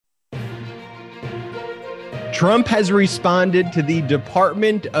Trump has responded to the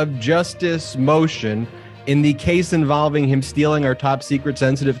Department of Justice motion in the case involving him stealing our top secret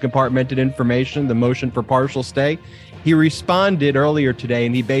sensitive compartmented information, the motion for partial stay. He responded earlier today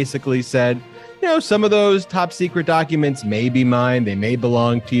and he basically said, you know, some of those top secret documents may be mine. They may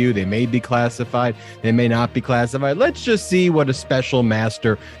belong to you. They may be classified. They may not be classified. Let's just see what a special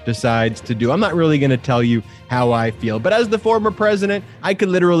master decides to do. I'm not really going to tell you how I feel, but as the former president, I could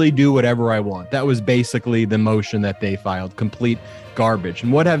literally do whatever I want. That was basically the motion that they filed. Complete garbage.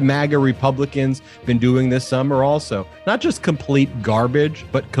 And what have MAGA Republicans been doing this summer also? Not just complete garbage,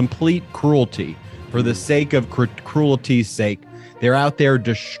 but complete cruelty. For the sake of cruelty's sake, they're out there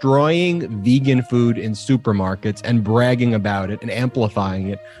destroying vegan food in supermarkets and bragging about it and amplifying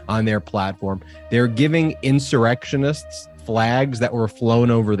it on their platform. They're giving insurrectionists flags that were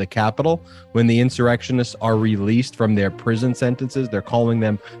flown over the Capitol. When the insurrectionists are released from their prison sentences, they're calling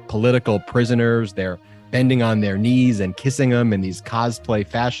them political prisoners. They're bending on their knees and kissing them in these cosplay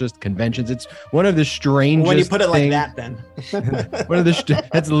fascist conventions. It's one of the strangest when you put it like things. that, then.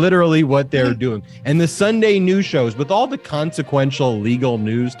 That's literally what they're doing. And the Sunday news shows, with all the consequential legal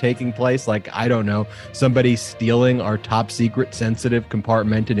news taking place, like, I don't know, somebody stealing our top secret sensitive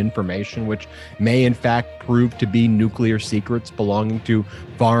compartmented information, which may in fact prove to be nuclear secrets belonging to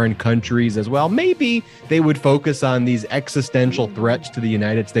foreign countries as well. Maybe they would focus on these existential threats to the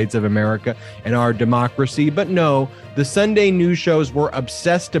United States of America and our democracy. But no, the Sunday news shows were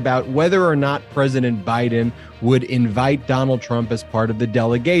obsessed about whether or not President Biden would invite Donald Trump as part of the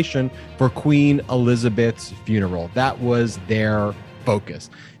delegation for Queen Elizabeth's funeral. That was their focus.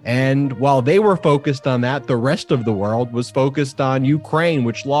 And while they were focused on that, the rest of the world was focused on Ukraine,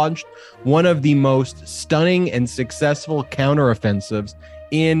 which launched one of the most stunning and successful counteroffensives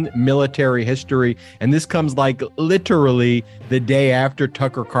in military history. And this comes like literally the day after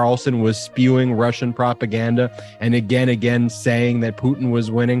Tucker Carlson was spewing Russian propaganda and again saying that Putin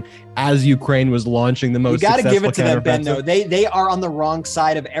was winning as Ukraine was launching the most successful counteroffensive. You got to give it to them, Ben, though. They are on the wrong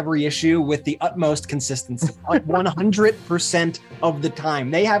side of every issue with the utmost consistency, like 100% of the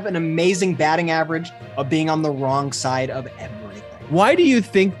time. They have an amazing batting average of being on the wrong side of everything. Why do you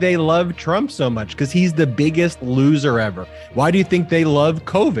think they love Trump so much? Because he's the biggest loser ever. Why do you think they love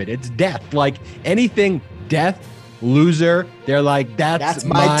COVID? It's death. Like anything death, loser, they're like, that's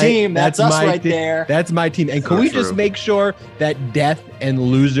my team. That's us right there. That's my team. And can we just make sure that death and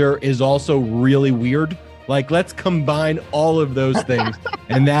loser is also really weird? Like, let's combine all of those things.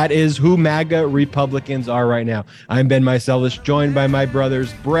 And that is who MAGA Republicans are right now. I'm Ben Meiselas, joined by my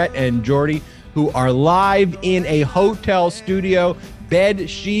brothers, Brett and Jordy, who are live in a hotel studio. Bed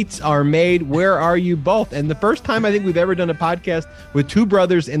sheets are made. Where are you both? And the first time I think we've ever done a podcast with two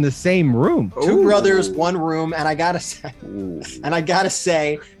brothers in the same room. Two brothers, one room. And I gotta say,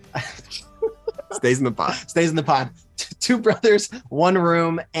 stays in the pod. Stays in the pod. Two brothers, one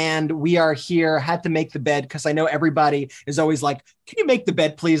room, and we are here. Had to make the bed because I know everybody is always like, can you make the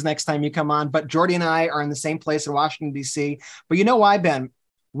bed, please, next time you come on? But Jordy and I are in the same place in Washington, D.C. But you know why, Ben?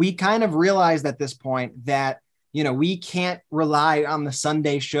 We kind of realized at this point that, you know, we can't rely on the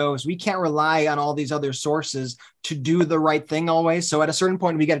Sunday shows. We can't rely on all these other sources to do the right thing always. So at a certain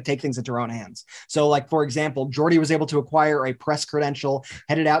point, we got to take things into our own hands. So like, for example, Jordy was able to acquire a press credential,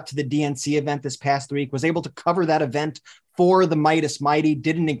 headed out to the DNC event this past week, was able to cover that event for the Mighty Mighty,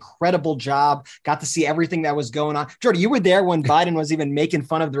 did an incredible job, got to see everything that was going on. Jordy, you were there when Biden was even making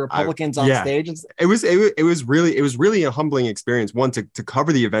fun of the Republicans on stage. It was really a humbling experience. One, to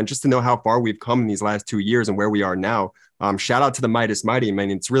cover the event, just to know how far we've come in these last 2 years and where we are now. Shout out to the Mighty Mighty. I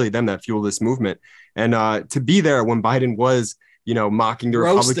mean, it's really them that fuel this movement. And to be there when Biden was, you know, mocking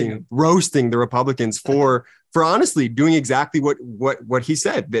the roasting the Republicans for honestly doing exactly what he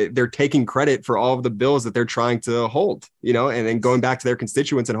said. They're taking credit for all of the bills that they're trying to hold, you know, and then going back to their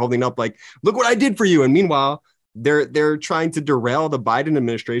constituents and holding up like, look what I did for you. And meanwhile, they're trying to derail the Biden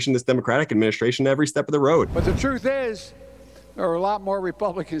administration, this Democratic administration, every step of the road. But the truth is, there are a lot more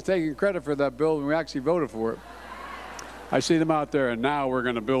Republicans taking credit for that bill than we actually voted for it. I see them out there, and now we're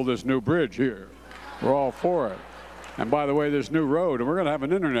going to build this new bridge here. We're all for it. And by the way, this new road, and we're going to have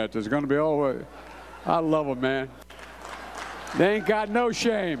an internet that's going to be all the way. I love them, man. They ain't got no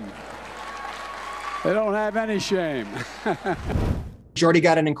shame. They don't have any shame. Jordy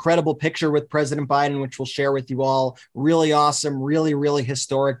got an incredible picture with President Biden, which we'll share with you all. Really awesome, really, really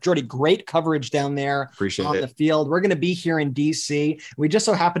historic. Jordy, great coverage down there on the field. We're going to be here in DC. We just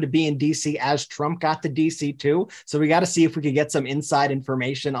so happen to be in DC as Trump got to DC too. So we got to see if we could get some inside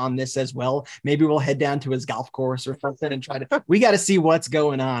information on this as well. Maybe we'll head down to his golf course or something and we got to see what's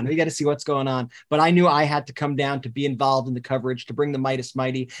going on. But I knew I had to come down to be involved in the coverage, to bring the Mighty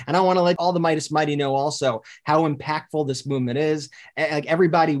Mighty. And I want to let all the Mighty Mighty know also how impactful this movement is. Like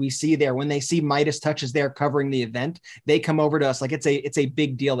everybody we see there, when they see Midas Touch is there covering the event, they come over to us. Like it's a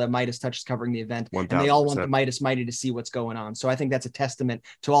big deal that Midas Touch is covering the event, 1,000%. And they all want the Mighty Mighty to see what's going on. So I think that's a testament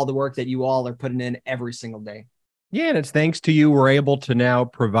to all the work that you all are putting in every single day. Yeah, and it's thanks to you we're able to now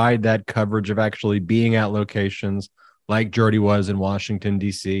provide that coverage of actually being at locations like Jordy was in Washington,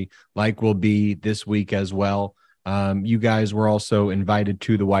 D.C., like we'll be this week as well. You guys were also invited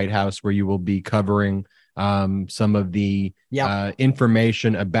to the White House, where you will be covering some of the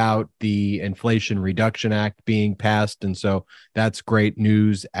information about the Inflation Reduction Act being passed. And so that's great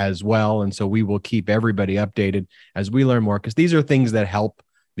news as well. And so we will keep everybody updated as we learn more, because these are things that help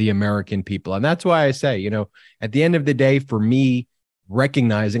the American people. And that's why I say, at the end of the day, for me,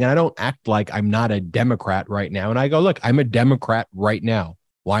 recognizing, and I don't act like I'm not a Democrat right now. And I go, look, I'm a Democrat right now.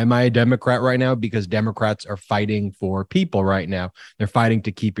 Why am I a Democrat right now? Because Democrats are fighting for people right now. They're fighting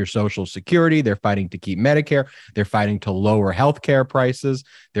to keep your Social Security. They're fighting to keep Medicare. They're fighting to lower healthcare prices.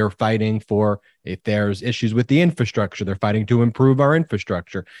 They're fighting for, if there's issues with the infrastructure, they're fighting to improve our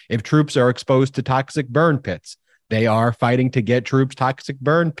infrastructure. If troops are exposed to toxic burn pits, they are fighting to get troops toxic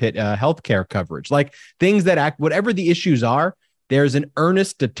burn pit healthcare coverage. Like things that whatever the issues are, there's an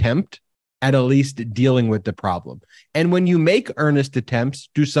earnest attempt at least dealing with the problem. And when you make earnest attempts,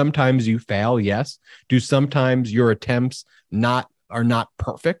 do sometimes you fail? Yes. Do sometimes your attempts are not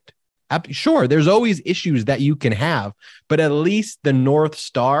perfect? Sure, there's always issues that you can have, but at least the North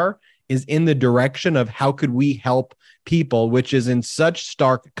Star is in the direction of how could we help people, which is in such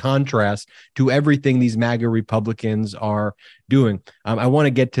stark contrast to everything these MAGA Republicans are doing. I want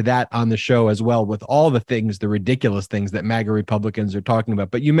to get to that on the show as well, with all the ridiculous things that MAGA Republicans are talking about.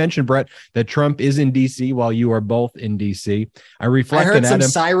 But you mentioned, Brett, that Trump is in D.C. while you are both in D.C. I heard some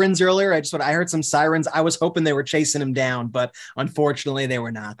sirens earlier. I heard some sirens. I was hoping they were chasing him down, but unfortunately they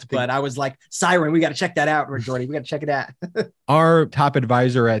were not. But I was like, siren, we got to check that out, Jordy. We got to check it out. Our top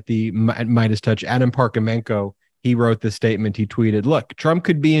advisor at Midas Touch, Adam Parkhomenko, he wrote this statement. He tweeted, look, Trump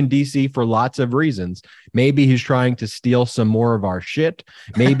could be in D.C. for lots of reasons. Maybe he's trying to steal some more of our shit.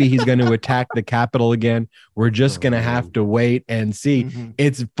 Maybe he's going to attack the Capitol again. We're just going to have to wait and see. Mm-hmm.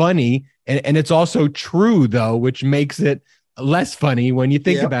 It's funny. And it's also true, though, which makes it less funny when you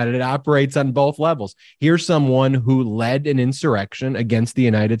think about it. It operates on both levels. Here's someone who led an insurrection against the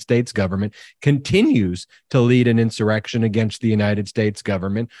United States government, continues to lead an insurrection against the United States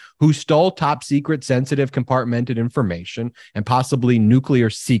government, who stole top secret, sensitive, compartmented information and possibly nuclear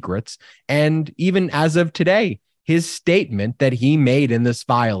secrets. And even as of today, his statement that he made in this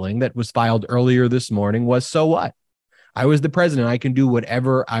filing that was filed earlier this morning was, so what? I was the president. I can do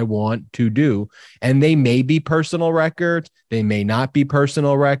whatever I want to do. And they may be personal records. They may not be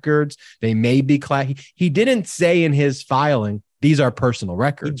personal records. They may be he didn't say in his filing, these are personal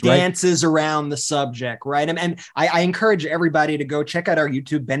records. He dances around the subject, right? And I encourage everybody to go check out our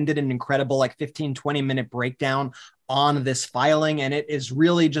YouTube. Ben did an incredible 15-20 minute breakdown on this filing, and it is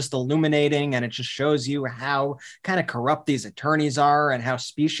really just illuminating, and it just shows you how kind of corrupt these attorneys are and how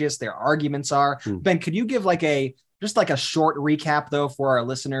specious their arguments are. Ben, could you give just a short recap, though, for our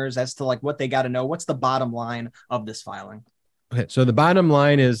listeners as to what they got to know? What's the bottom line of this filing? Okay, so the bottom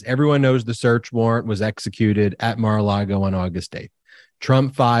line is everyone knows the search warrant was executed at Mar-a-Lago on August 8th.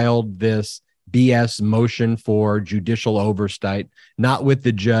 Trump filed this BS motion for judicial oversight, not with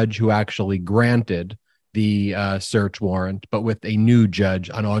the judge who actually granted the search warrant, but with a new judge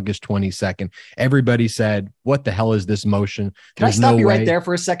on August 22nd. Everybody said, what the hell is this motion? Can I stop you right there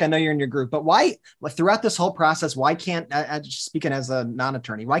for a second? I know you're in your group, but why, throughout this whole process, why can't, speaking as a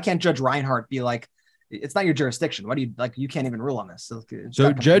non-attorney, why can't Judge Reinhardt be like, it's not your jurisdiction? What do you you can't even rule on this?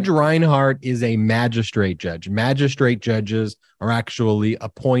 So Judge Reinhardt is a magistrate judge. Magistrate judges are actually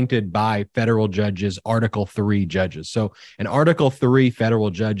appointed by federal judges, Article 3 judges. So an Article 3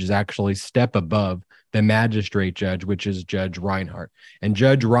 federal judge is actually step above the magistrate judge, which is Judge Reinhardt. And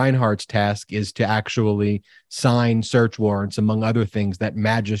Judge Reinhardt's task is to actually sign search warrants, among other things that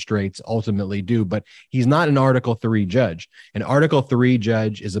magistrates ultimately do. But he's not an Article 3 judge. An Article 3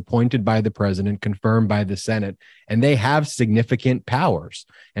 judge is appointed by the president, confirmed by the Senate, and they have significant powers.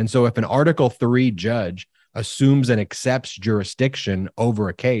 And so if an Article 3 judge assumes and accepts jurisdiction over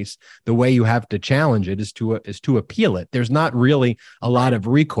a case, the way you have to challenge it is to appeal it. There's not really a lot of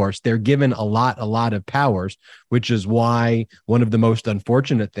recourse. They're given a lot of powers, which is why one of the most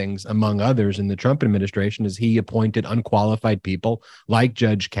unfortunate things, among others, in the Trump administration is he appointed unqualified people like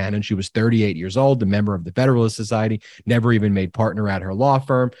Judge Cannon. She was 38 years old, a member of the Federalist Society, never even made partner at her law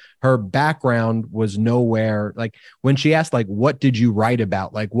firm. Her background was nowhere. Like when she asked, like, what did you write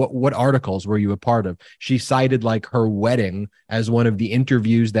about? Like, what articles were you a part of? She cited like her wedding as one of the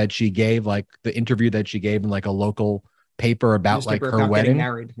interviews that she gave, like the interview that she gave in like a local paper about like her wedding,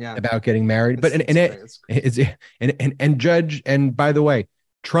 about getting married. But Judge, and by the way,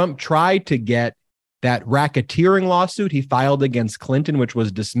 Trump tried to get that racketeering lawsuit he filed against Clinton, which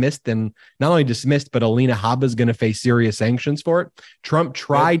was dismissed, and not only dismissed, but Alina Habba is going to face serious sanctions for it. Trump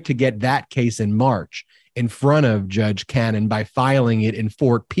tried to get that case in March in front of Judge Cannon by filing it in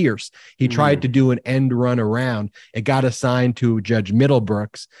Fort Pierce. He tried to do an end run around. It got assigned to Judge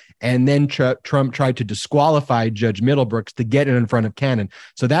Middlebrooks, and then Trump tried to disqualify Judge Middlebrooks to get it in front of Cannon.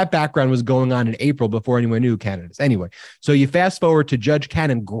 So that background was going on in April before anyone knew who Cannon is. Anyway, so you fast forward to Judge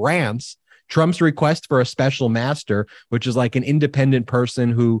Cannon grants Trump's request for a special master, which is like an independent person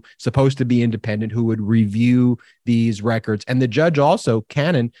who supposed to be independent, who would review these records. And the judge also,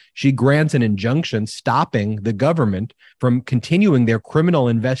 Cannon, she grants an injunction stopping the government from continuing their criminal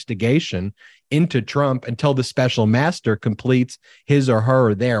investigation into Trump until the special master completes his or her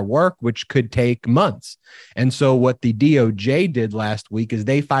or their work, which could take months. And so what the DOJ did last week is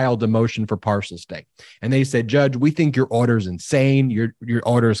they filed a motion for partial stay. And they said, Judge, we think your order is insane. Your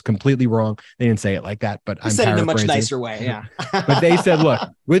order is completely wrong. They didn't say it like that, but I'm said it in a much nicer way. Yeah. But they said, look,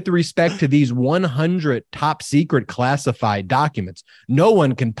 with respect to these 100 top secret classified documents, no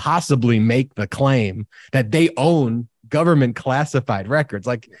one can possibly make the claim that they own government classified records.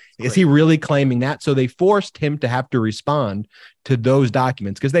 Like, is he really claiming that? So they forced him to have to respond to those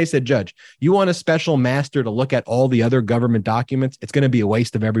documents because they said, Judge, you want a special master to look at all the other government documents? It's going to be a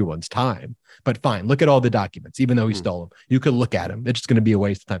waste of everyone's time. But fine, look at all the documents, even though he stole them. You could look at them. It's just going to be a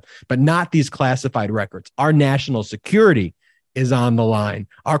waste of time. But not these classified records. Our national security is on the line.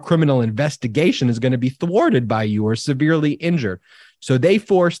 Our criminal investigation is going to be thwarted by you or severely injured. So they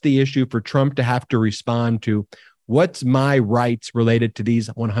forced the issue for Trump to have to respond to, what's my rights related to these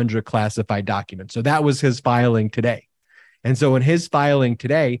 100 classified documents? So that was his filing today. And so in his filing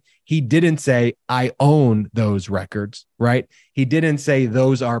today, he didn't say, I own those records, right? He didn't say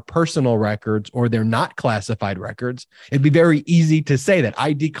those are personal records or they're not classified records. It'd be very easy to say that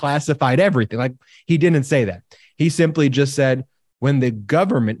I declassified everything. Like, he didn't say that. He simply just said, when the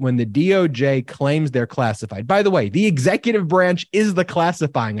DOJ claims they're classified, by the way, the executive branch is the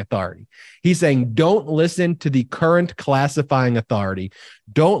classifying authority. He's saying, don't listen to the current classifying authority.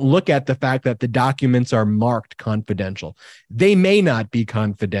 Don't look at the fact that the documents are marked confidential. They may not be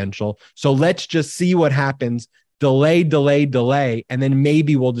confidential. So let's just see what happens. Delay, and then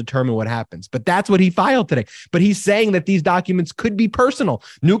maybe we'll determine what happens. But that's what he filed today. But he's saying that these documents could be personal.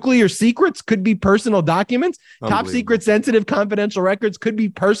 Nuclear secrets could be personal documents. Top secret, sensitive, confidential records could be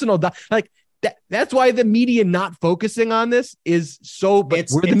personal. That's why the media not focusing on this is so. But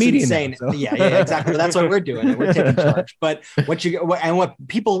we're the media insane. Now, so. Yeah, exactly. That's why we're doing it. We're taking charge. But what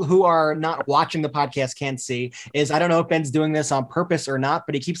people who are not watching the podcast can't see is, I don't know if Ben's doing this on purpose or not,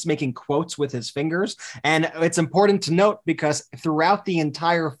 but he keeps making quotes with his fingers, and it's important to note because throughout the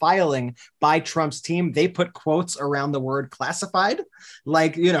entire filing by Trump's team, they put quotes around the word classified.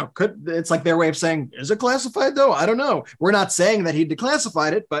 Like, it's like their way of saying, is it classified though? I don't know. We're not saying that he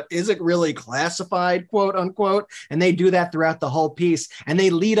declassified it, but is it really classified, quote unquote? And they do that throughout the whole piece. And they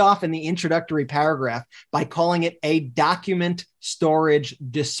lead off in the introductory paragraph by calling it a document storage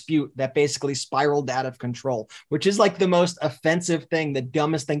dispute that basically spiraled out of control, which is like the most offensive thing, the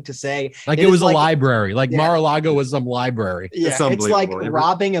dumbest thing to say. Like it was a library, like Mar-a-Lago was some library. Yeah, it's like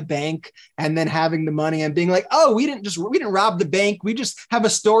robbing a bank and then having the money and being like, oh, we didn't rob the bank. We just have a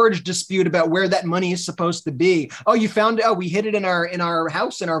storage dispute about where that money is supposed to be. Oh, you found it. Oh, we hid it in our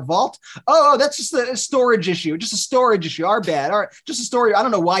house, in our vault. Oh, that's just a storage issue. Just a storage issue. Our bad. Just a story. I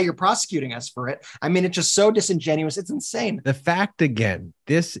don't know why you're prosecuting us for it. I mean, it's just so disingenuous. It's insane. The fact again,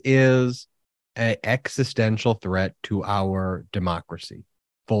 this is an existential threat to our democracy,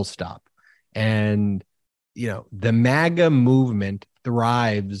 full stop. And, the MAGA movement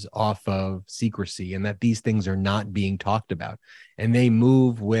thrives off of secrecy and that these things are not being talked about. And they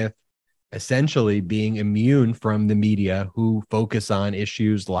move with essentially being immune from the media who focus on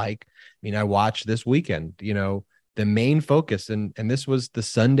issues like, I watched this weekend, the main focus, and this was the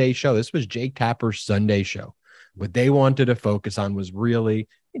Sunday show. This was Jake Tapper's Sunday show. What they wanted to focus on was really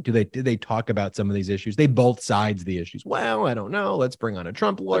Do they talk about some of these issues? They both sides the issues. Well, I don't know. Let's bring on a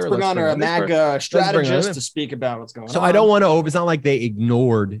Trump lawyer. Let's bring on a MAGA strategist to speak about what's going on. So I don't want to it's not like they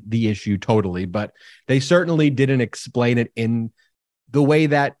ignored the issue totally, but they certainly didn't explain it in the way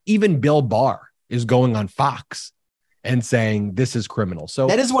that even Bill Barr is going on Fox and saying this is criminal. So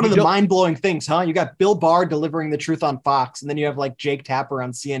that is one of the mind-blowing things, huh? You got Bill Barr delivering the truth on Fox, and then you have like Jake Tapper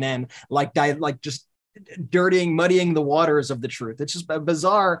on CNN, like just muddying the waters of the truth. It's just a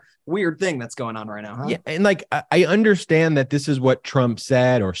bizarre, weird thing that's going on right now, huh? Yeah, and like I understand that this is what Trump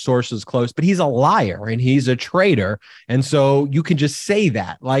said or sources close, but he's a liar and he's a traitor, and so you can just say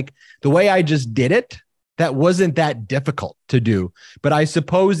that. Like the way I just did it, that wasn't that difficult to do, but I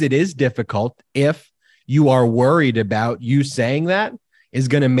suppose it is difficult if you are worried about you saying that is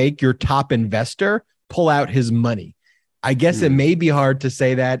going to make your top investor pull out his money. I guess it may be hard to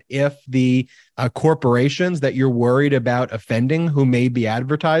say that if the corporations that you're worried about offending, who may be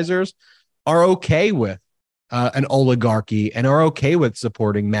advertisers, are okay with an oligarchy and are okay with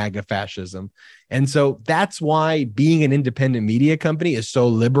supporting MAGA fascism. And so that's why being an independent media company is so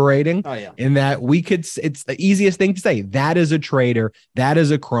liberating. In that it's the easiest thing to say. That is a traitor. That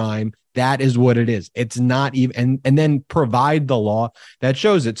is a crime. That is what it is. It's not even, and then provide the law that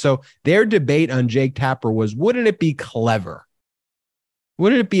shows it. So their debate on Jake Tapper was, wouldn't it be clever?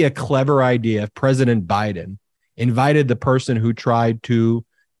 Wouldn't it be a clever idea if President Biden invited the person who tried to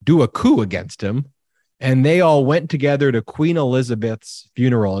do a coup against him, and they all went together to Queen Elizabeth's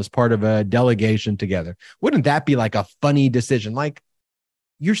funeral as part of a delegation together? Wouldn't that be like a funny decision? Like,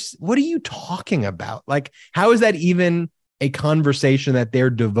 what are you talking about? Like, how is that even a conversation that they're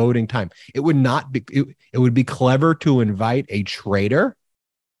devoting time? It would not be, it would be clever to invite a traitor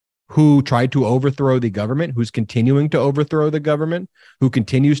who tried to overthrow the government, who's continuing to overthrow the government, who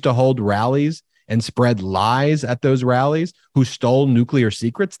continues to hold rallies and spread lies at those rallies, who stole nuclear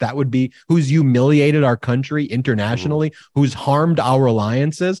secrets. That would be, who's humiliated our country internationally, who's harmed our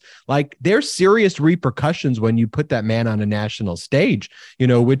alliances. Like, there's serious repercussions when you put that man on a national stage,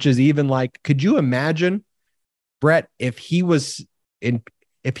 which is even like, could you imagine, Brett, if he was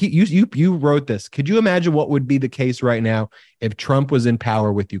you wrote this, could you imagine what would be the case right now if Trump was in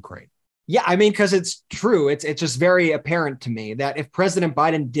power with Ukraine? Yeah, I mean, because it's true. It's just very apparent to me that if President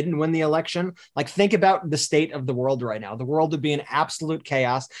Biden didn't win the election, like, think about the state of the world right now. The world would be in absolute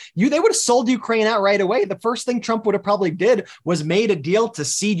chaos. They would have sold Ukraine out right away. The first thing Trump would have probably did was made a deal to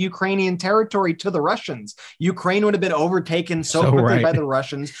cede Ukrainian territory to the Russians. Ukraine would have been overtaken so quickly by the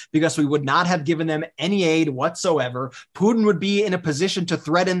Russians because we would not have given them any aid whatsoever. Putin would be in a position to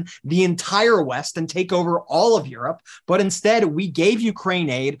threaten the entire West and take over all of Europe. But instead, we gave Ukraine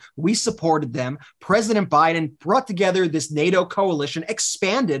aid. We supported them. President Biden brought together this NATO coalition,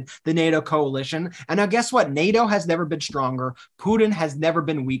 expanded the NATO coalition. And now guess what? NATO has never been stronger. Putin has never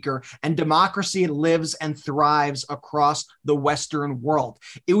been weaker. And democracy lives and thrives across the Western world.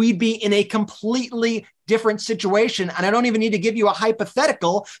 We'd be in a completely different situation. And I don't even need to give you a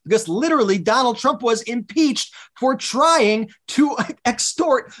hypothetical, because literally Donald Trump was impeached for trying to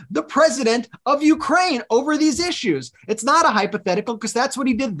extort the president of Ukraine over these issues. It's not a hypothetical, because that's what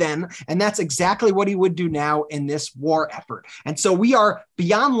he did then. And that's exactly what he would do now in this war effort. And so we are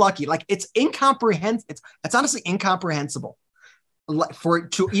beyond lucky. Like, it's incomprehensible. It's honestly incomprehensible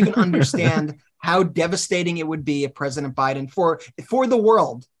to even understand how devastating it would be if President Biden, for the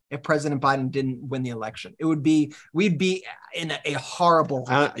world, if President Biden didn't win the election. We'd be in a horrible,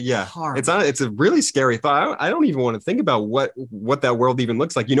 horrible. It's a really scary thought. I don't even want to think about what that world even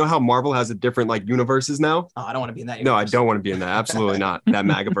looks like. You know how Marvel has a different universes now? Oh, I don't want to be in that universe. No, I don't want to be in that. Absolutely not. That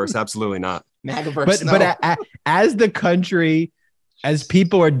MAGAverse, absolutely not. MAGAverse, but as the country, as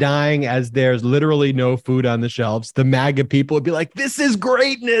people are dying, as there's literally no food on the shelves, the MAGA people would be like, this is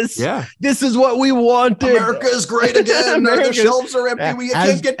greatness. Yeah. This is what we wanted. America's great again. The shelves are empty. We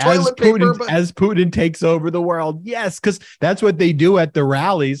can't get toilet paper. As Putin takes over the world. Yes, because that's what they do at the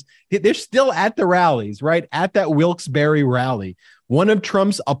rallies. They're still at the rallies, right? At that Wilkes-Barre rally. One of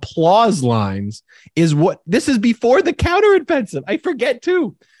Trump's applause lines is this is before the counteroffensive. I forget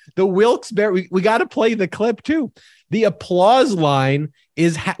too. The Wilkes-Barre, we got to play the clip too. The applause line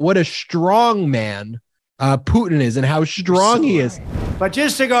is what a strong man Putin is and how strong he is. But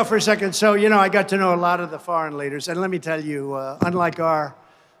just to go for a second, so, I got to know a lot of the foreign leaders. And let me tell you, unlike our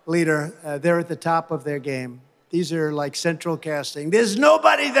leader, they're at the top of their game. These are like central casting. There's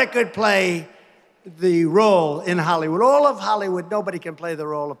nobody that could play the role in Hollywood. All of Hollywood, nobody can play the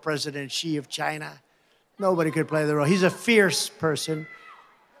role of President Xi of China. Nobody could play the role. He's a fierce person.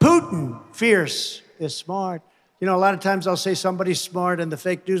 Putin, fierce, is smart. A lot of times I'll say somebody's smart and the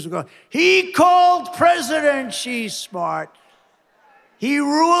fake news will go, he called President Xi smart. He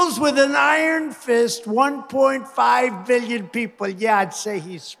rules with an iron fist 1.5 billion people. Yeah, I'd say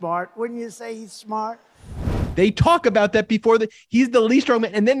he's smart. Wouldn't you say he's smart? They talk about that before he's the least strong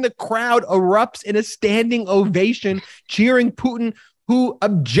man. And then the crowd erupts in a standing ovation, cheering Putin, who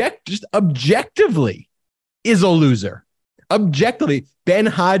objectively is a loser. Objectively, Ben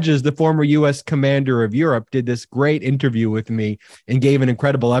Hodges, the former U.S. commander of Europe, did this great interview with me and gave an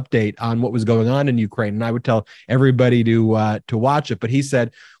incredible update on what was going on in Ukraine. And I would tell everybody to watch it. But he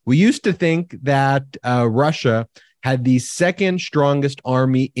said, we used to think that Russia had the second strongest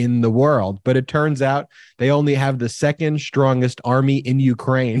army in the world, but it turns out they only have the second strongest army in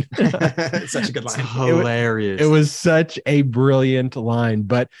Ukraine. Such a good line. It's hilarious. It was such a brilliant line.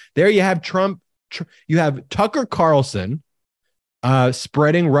 But there you have Trump. You have Tucker Carlson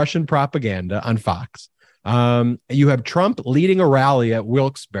spreading Russian propaganda on Fox. You have Trump leading a rally at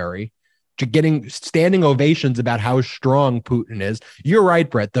Wilkes-Barre, getting standing ovations about how strong Putin is. You're right,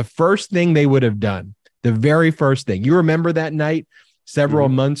 Brett. The first thing they would have done, the very first thing, you remember that night several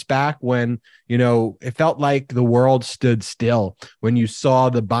months back when, it felt like the world stood still when you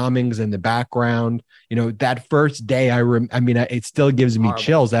saw the bombings in the background. That first day, it still gives me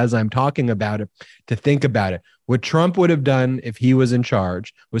chills as I'm talking about it to think about it. What Trump would have done if he was in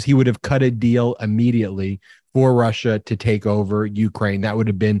charge was he would have cut a deal immediately for Russia to take over Ukraine. That would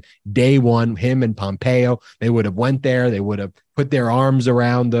have been day one. Him and Pompeo, they would have went there. They would have put their arms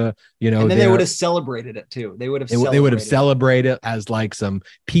around the, and then they would have celebrated it too. They would have celebrated as like some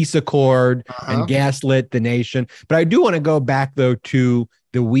peace accord and gaslit the nation. But I do want to go back though to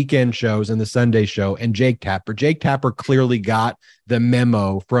the weekend shows and the Sunday show and Jake Tapper. Jake Tapper clearly got the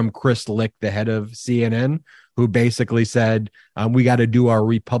memo from Chris Lick, the head of CNN, who basically said, we got to do our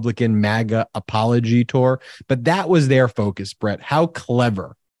Republican MAGA apology tour. But that was their focus, Brett. How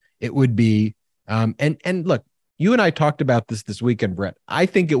clever it would be. And look, you and I talked about this weekend, Brett. I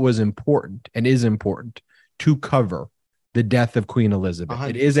think it was important and is important to cover the death of Queen Elizabeth. 100%.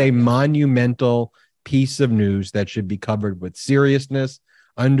 It is a monumental piece of news that should be covered with seriousness,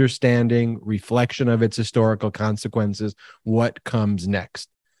 understanding, reflection of its historical consequences, what comes next.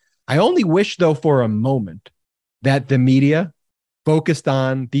 I only wish, though, for a moment that the media focused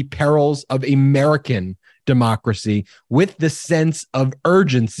on the perils of American democracy with the sense of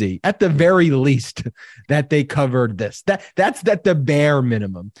urgency, at the very least, that they covered this. That's the bare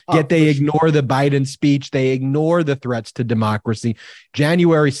minimum. Yet they ignore the Biden speech. They ignore the threats to democracy.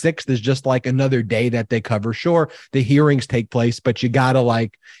 January 6th is just like another day that they cover. Sure, the hearings take place, but you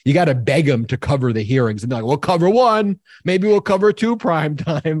gotta beg them to cover the hearings. And they're like, we'll cover one, maybe we'll cover two prime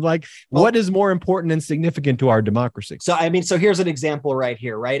time. What is more important and significant to our democracy? So here's an example right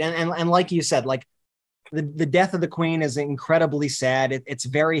here, right? And like you said, the death of the Queen is incredibly sad. It's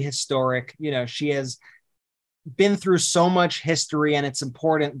very historic. She has been through so much history, and it's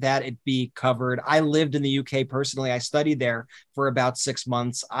important that it be covered. I lived in the UK personally. I studied there for about 6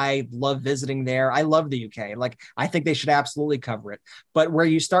 months. I love visiting there. I love the UK. I think they should absolutely cover it. But where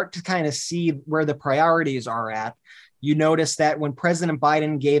you start to kind of see where the priorities are at, you notice that when President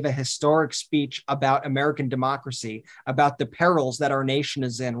Biden gave a historic speech about American democracy, about the perils that our nation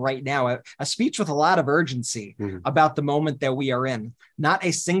is in right now, a speech with a lot of urgency about the moment that we are in, not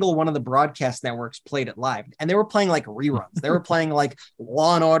a single one of the broadcast networks played it live. And they were playing reruns. They were playing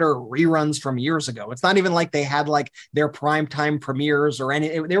Law and Order reruns from years ago. It's not even like they had their primetime premieres or any.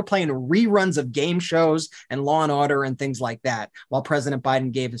 They were playing reruns of game shows and Law and Order and things like that while President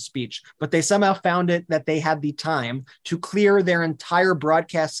Biden gave his speech. But they somehow found it that they had the time to clear their entire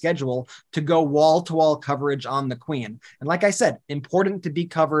broadcast schedule to go wall-to-wall coverage on the Queen. And like I said, important to be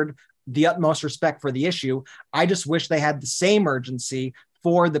covered, the utmost respect for the issue. I just wish they had the same urgency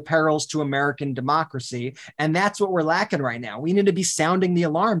for the perils to American democracy. And that's what we're lacking right now. We need to be sounding the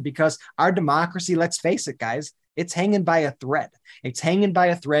alarm because our democracy, let's face it, guys, it's hanging by a thread. It's hanging by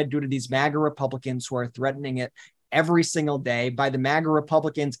a thread due to these MAGA Republicans who are threatening it every single day, by the MAGA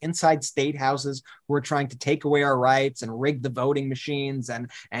Republicans inside state houses who are trying to take away our rights and rig the voting machines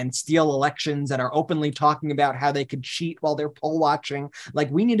and steal elections and are openly talking about how they could cheat while they're poll watching.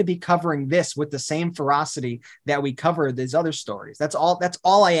 We need to be covering this with the same ferocity that we cover these other stories. That's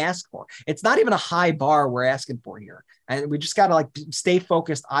all I ask for. It's not even a high bar we're asking for here. And we just got to stay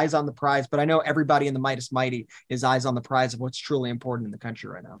focused, eyes on the prize. But I know everybody in the Midas Mighty is eyes on the prize of what's truly important in the country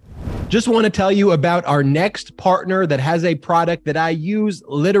right now. Just want to tell you about our next partner that has a product that I use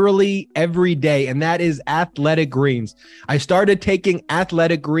literally every day, and that is Athletic Greens. I started taking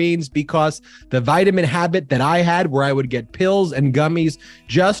Athletic Greens because the vitamin habit that I had where I would get pills and gummies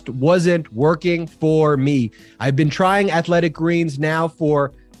just wasn't working for me. I've been trying Athletic Greens now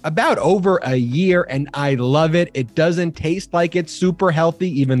for about over a year, and I love it. It doesn't taste like it's super healthy,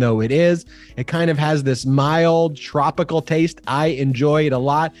 even though it is. It kind of has this mild tropical taste. I enjoy it a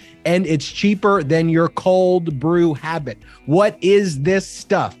lot, and it's cheaper than your cold brew habit. What is this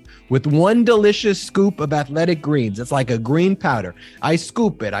stuff? With one delicious scoop of Athletic Greens, it's like a green powder. I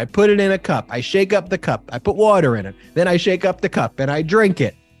scoop it, I put it in a cup, I shake up the cup, I put water in it, then I shake up the cup and I drink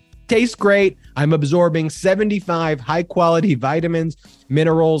it. Tastes great. I'm absorbing 75 high-quality vitamins,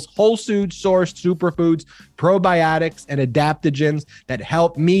 minerals, whole food sourced superfoods, probiotics, and adaptogens that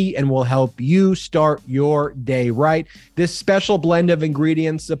help me and will help you start your day right. This special blend of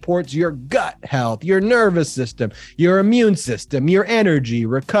ingredients supports your gut health, your nervous system, your immune system, your energy,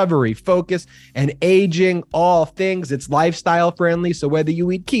 recovery, focus, and aging, all things. It's lifestyle friendly, so whether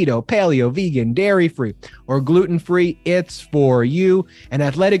you eat keto, paleo, vegan, dairy-free, or gluten-free, it's for you. And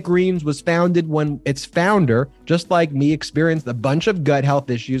Athletic Greens was founded when its founder, just like me, experienced a bunch of gut health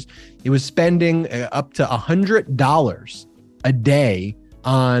issues. He was spending up to $100 a day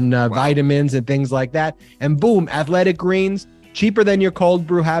on vitamins and things like that. And boom, Athletic Greens, cheaper than your cold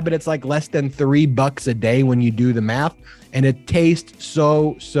brew habit. It's like less than $3 a day when you do the math. And it tastes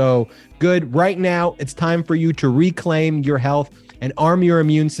so good. Right now, it's time for you to reclaim your health and arm your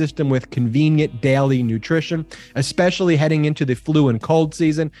immune system with convenient daily nutrition, especially heading into the flu and cold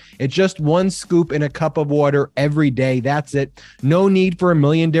season. It's just one scoop in a cup of water every day. That's it. No need for a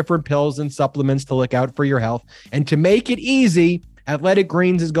million different pills and supplements to look out for your health. And to make it easy, Athletic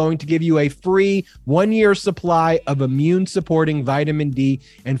Greens is going to give you a free 1-year supply of immune-supporting vitamin D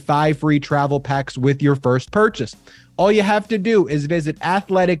and 5 free travel packs with your first purchase. All you have to do is visit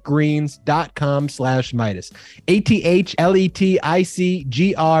athleticgreens.com/Midas.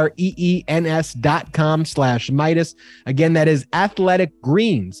 athleticgreens.com/Midas. Again, that is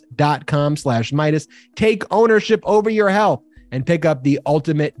athleticgreens.com/Midas. Take ownership over your health and pick up the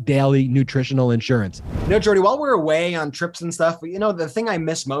ultimate daily nutritional insurance. You know, Jordy, while we're away on trips and stuff, you know, the thing I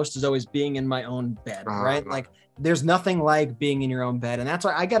miss most is always being in my own bed, right? Like, there's nothing like being in your own bed. And that's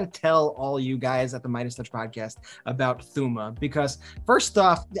why I got to tell all you guys at the Midas Touch podcast about Thuma, because first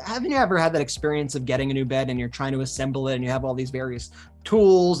off, haven't you ever had that experience of getting a new bed and you're trying to assemble it and you have all these various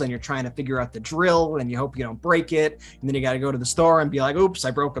tools and you're trying to figure out the drill and you hope you don't break it, and then you got to go to the store and be like, oops,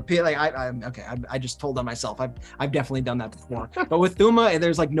 I broke a pin. Like I just told on myself. I've definitely done that before. But with Thuma,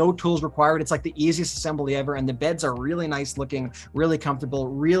 there's like no tools required. It's like the easiest assembly ever, and the beds are really nice looking, really comfortable,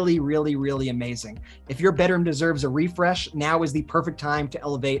 really amazing. If your bedroom deserves a refresh, now is the perfect time to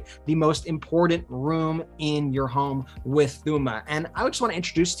elevate the most important room in your home with Thuma. And I just want to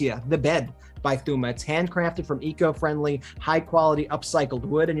introduce to you the bed by Thuma. It's handcrafted from eco-friendly, high-quality upcycled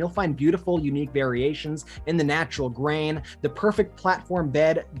wood, and you'll find beautiful, unique variations in the natural grain. The perfect platform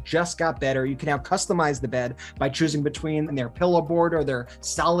bed just got better. You can now customize the bed by choosing between their pillow board or their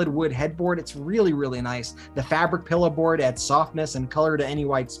solid wood headboard. It's really nice. The fabric pillow board adds softness and color to any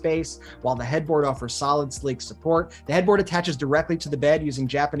white space, while the headboard offers solid, sleek support. The headboard attaches directly to the bed using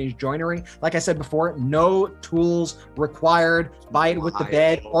Japanese joinery. Like I said before, no tools required. Buy it with the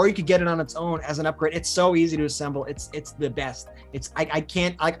bed, or you could get it on its own as an upgrade. It's so easy to assemble. It's the best.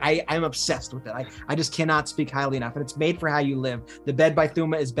 I'm obsessed with it. I just cannot speak highly enough. And it's made for how you live. The bed by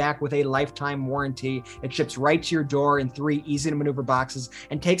Thuma is back with a lifetime warranty. It ships right to your door in 3 easy to maneuver boxes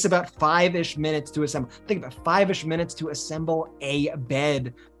and takes about 5-ish minutes to assemble. Think about 5-ish minutes to assemble a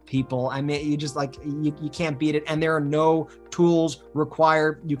bed, people. I mean, you just like, you can't beat it. And there are no tools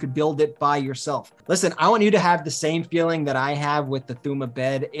required. You could build it by yourself. Listen, I want you to have the same feeling that I have with the Thuma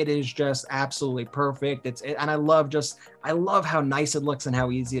bed. It is just absolutely perfect. And I love how nice it looks and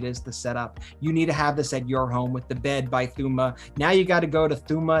how easy it is to set up. You need to have this at your home with the bed by Thuma. Now you got to go to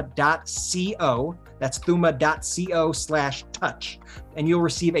thuma.co. That's thuma.co/touch. And you'll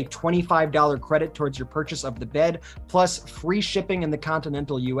receive a $25 credit towards your purchase of the bed, plus free shipping in the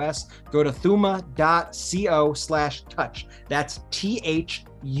continental US. Go to thuma.co/touch. That's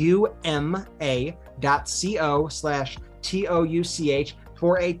thuma.co/touch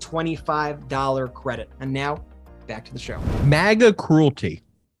for a $25 credit. And now back to the show. MAGA Cruelty.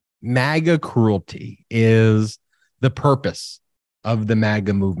 MAGA Cruelty is the purpose of the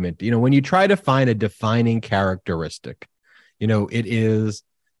MAGA movement. You know, when you try to find a defining characteristic, you know, it is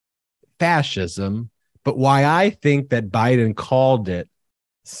fascism. But why I think that Biden called it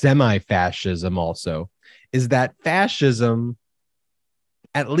semi-fascism also is that fascism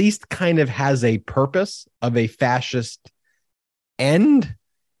at least kind of has a purpose of a fascist end,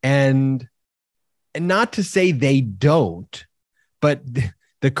 and not to say they don't, but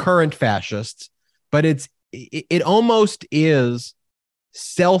the current fascists, but it almost is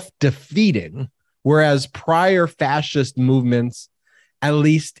self-defeating, whereas prior fascist movements at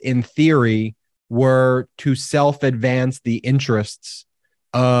least in theory, were to self-advance the interests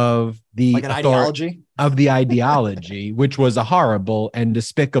of the Like an ideology? of the ideology, which was a horrible and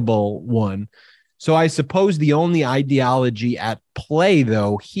despicable one. So I suppose the only ideology at play,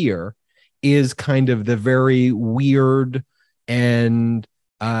 though, here is kind of the very weird and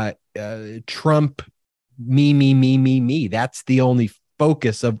Trump me. That's the only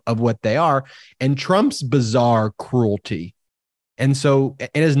focus of what they are, and Trump's bizarre cruelty. And so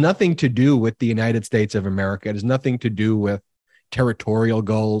it has nothing to do with the United States of America. It has nothing to do with territorial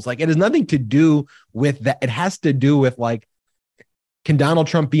goals. Like, it has nothing to do with that. It has to do with, like, can Donald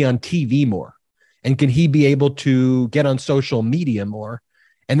Trump be on TV more? And can he be able to get on social media more?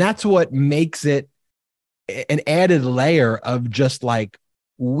 And that's what makes it an added layer of just like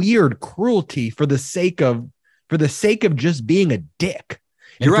weird cruelty for the sake of just being a dick.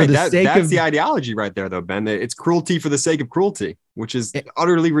 You're right. That's the ideology right there, though, Ben. It's cruelty for the sake of cruelty, which is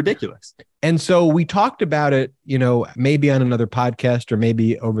utterly ridiculous. And so we talked about it, maybe on another podcast or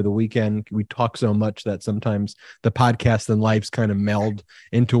maybe over the weekend. We talk so much that sometimes the podcast and lives kind of meld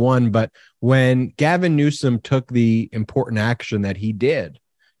into one. But when Gavin Newsom took the important action that he did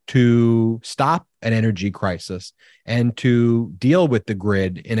to stop an energy crisis and to deal with the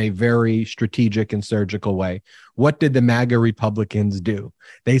grid in a very strategic and surgical way, what did the MAGA Republicans do?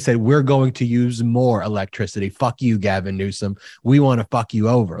 They said, we're going to use more electricity. Fuck you, Gavin Newsom. We want to fuck you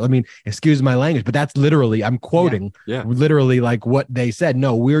over. I mean, excuse my language, but that's literally, I'm quoting literally like what they said.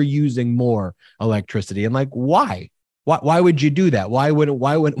 No, we're using more electricity. And like, why? Why would you do that? Why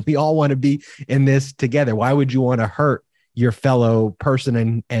wouldn't we all want to be in this together? Why would you want to hurt your fellow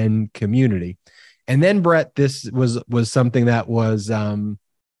person and community? And then, Brett, this was something that was,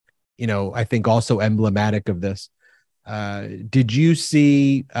 I think also emblematic of this. Did you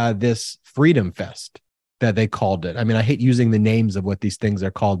see this Freedom Fest that they called it? I mean, I hate using the names of what these things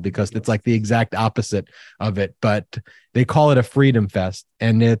are called because it's like the exact opposite of it, but they call it a Freedom Fest,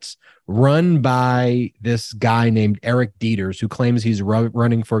 and it's run by this guy named Eric Dieters, who claims he's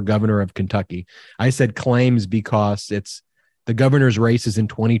running for governor of Kentucky. I said claims because the governor's race is in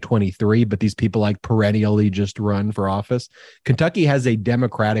 2023, but these people like perennially just run for office. Kentucky has a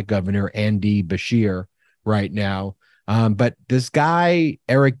Democratic governor, Andy Beshear, right now. But this guy,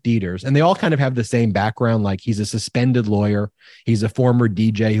 Eric Dieters, and they all kind of have the same background. Like, he's a suspended lawyer. He's a former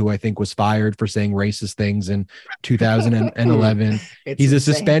DJ who I think was fired for saying racist things in 2011. He's a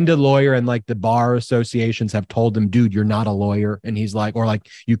suspended lawyer, and like the bar associations have told him, dude, you're not a lawyer. And he's like, or like,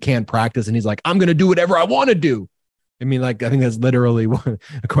 you can't practice. And he's like, I'm going to do whatever I want to do. I mean, like, I think that's literally,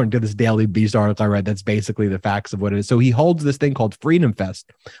 according to this Daily Beast article I read, that's basically the facts of what it is. So he holds this thing called Freedom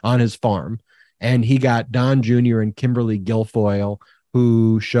Fest on his farm, and he got Don Jr. and Kimberly Guilfoyle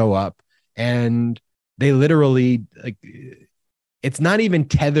who show up, and they literally, like, it's not even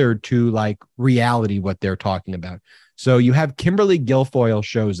tethered to like reality what they're talking about. So you have Kimberly Guilfoyle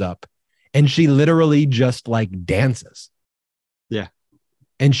shows up, and she literally just like dances. Yeah.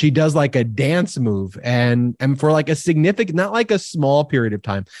 And she does like a dance move and for like a significant, not like a small period of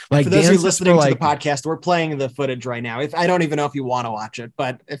time. Like, for those of you listening to the podcast, we're playing the footage right now. If I don't even know if you want to watch it,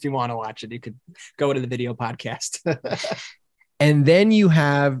 but if you want to watch it, you could go to the video podcast. And then you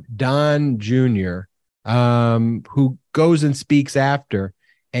have Don Jr., who goes and speaks after,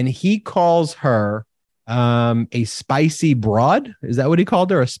 and he calls her a spicy broad. Is that what he called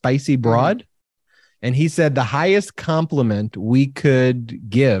her? A spicy broad? Mm-hmm. And he said the highest compliment we could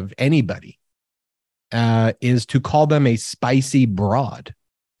give anybody is to call them a spicy broad.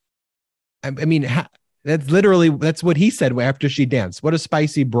 I mean, that's what he said after she danced. What a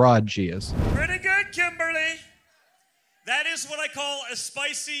spicy broad she is. Pretty good, Kimberly. That is what I call a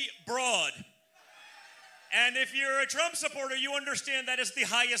spicy broad. And if you're a Trump supporter, you understand that is the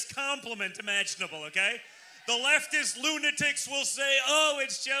highest compliment imaginable, okay? The leftist lunatics will say, oh,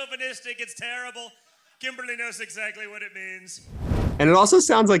 it's chauvinistic, it's terrible. Kimberly knows exactly what it means. And it also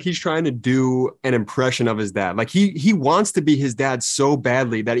sounds like he's trying to do an impression of his dad. Like he wants to be his dad so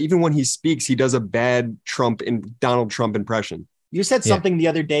badly that even when he speaks, he does a bad Donald Trump impression. You said something the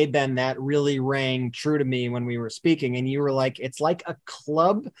other day, Ben, that really rang true to me when we were speaking. And you were like, it's like a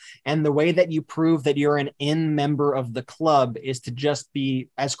club. And the way that you prove that you're an member of the club is to just be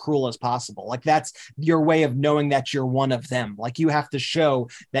as cruel as possible. Like, that's your way of knowing that you're one of them. Like, you have to show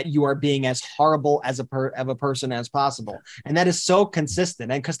that you are being as horrible as of a person as possible. And that is so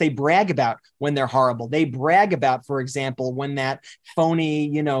consistent. And because they brag about when they're horrible, they brag about, for example, when that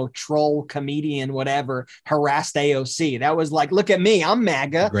phony, troll comedian, whatever, harassed AOC. That was like, look look at me, I'm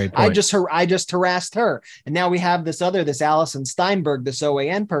MAGA. Great point. I just harassed her. And now we have this Alison Steinberg, this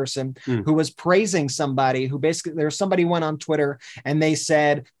OAN person who was praising somebody who basically, there's somebody went on Twitter and they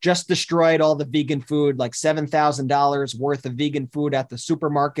said, just destroyed all the vegan food, like $7,000 worth of vegan food at the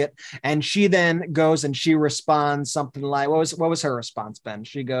supermarket. And she then goes and she responds something like, what was her response, Ben?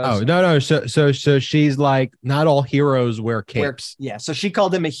 She goes, oh, no. So she's like, not all heroes wear capes. Yeah. So she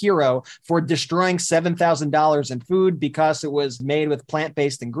called him a hero for destroying $7,000 in food because it was made with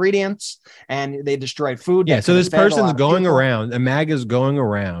plant-based ingredients and they destroyed food. Yeah. So this person's going around, and MAGA's going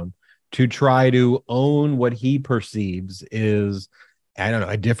around to try to own what he perceives is, I don't know,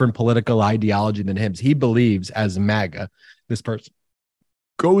 a different political ideology than him. He believes as MAGA, this person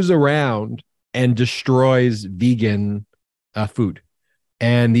goes around and destroys vegan food.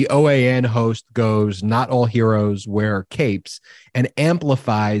 And the OAN host goes, not all heroes wear capes, and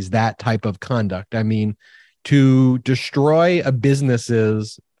amplifies that type of conduct. I mean, to destroy a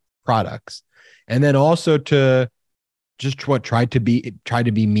business's products, and then also to just try to be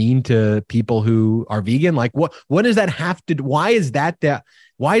mean to people who are vegan. Like, what does that have to do? Why is that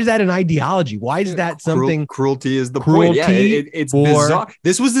an ideology? Why is that something? Cruelty is the point. Yeah, it's bizarre.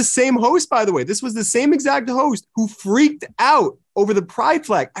 This was the same host, by the way. This was the same exact host who freaked out over the pride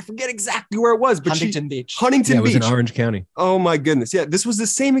flag. I forget exactly where it was, but Huntington Beach. It was in Orange County. Oh my goodness. Yeah, this was the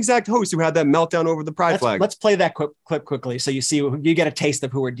same exact host who had that meltdown over the pride flag. Let's play that clip quickly so you get a taste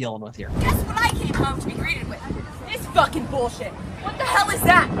of who we're dealing with here. Guess what I came home to be greeted with? This fucking bullshit. What the hell is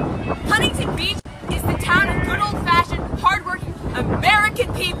that? Huntington Beach is the town of good old-fashioned, hardworking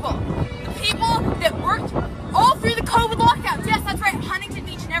American people. The people that worked all through the COVID lockdowns. Yes, that's right. Huntington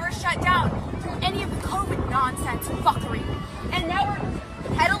Beach never shut down through any of the COVID nonsense fuckery. And now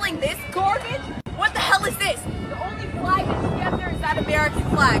we're peddling this garbage? What the hell is this? The only flag that we have there is that American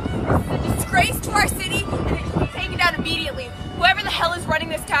flag. This is a disgrace to our city, and it should be taken down immediately. Whoever the hell is running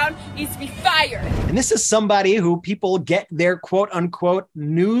this town needs to be fired. And this is somebody who people get their quote unquote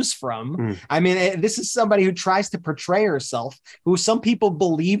news from. I mean, this is somebody who tries to portray herself, who some people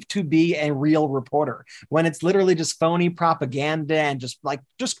believe to be a real reporter, when it's literally just phony propaganda and it's, I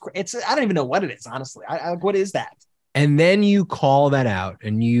don't even know what it is, honestly. What is that? And then you call that out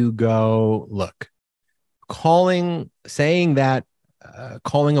and you go, look, calling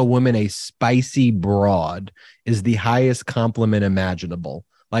a woman a spicy broad is the highest compliment imaginable.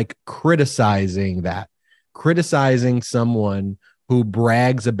 Like criticizing someone who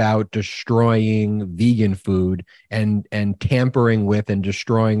brags about destroying vegan food and tampering with and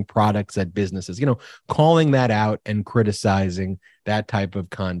destroying products at businesses, calling that out and criticizing that type of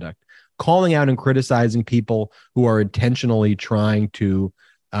conduct. Calling out and criticizing people who are intentionally trying to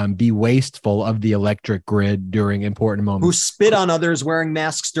be wasteful of the electric grid during important moments. Who spit on others wearing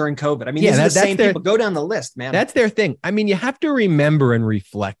masks during COVID. I mean, these are the same people. Go down the list, man. That's their thing. I mean, you have to remember and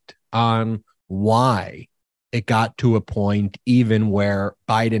reflect on why it got to a point even where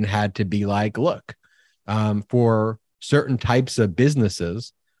Biden had to be like, look, for certain types of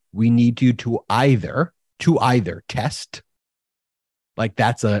businesses, we need you to either test. Like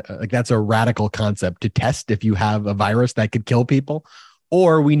that's a radical concept, to test if you have a virus that could kill people,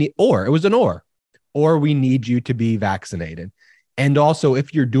 or we need you to be vaccinated. And also,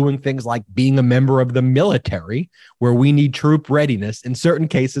 if you're doing things like being a member of the military, where we need troop readiness, in certain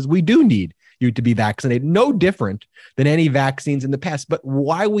cases, we do need you to be vaccinated. No different than any vaccines in the past. But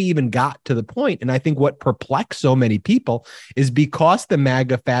why we even got to the point, and I think what perplexed so many people, is because the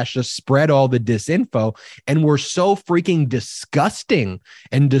MAGA fascists spread all the disinfo and were so freaking disgusting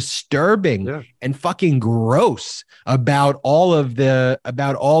and disturbing and fucking gross about all of the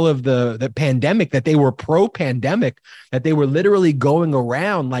pandemic, that they were pro-pandemic, that they were literally going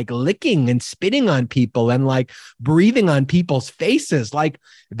around like licking and spitting on people and like breathing on people's faces. Like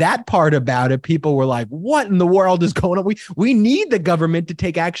that part about it, people were like, what in the world is going on? We need the government to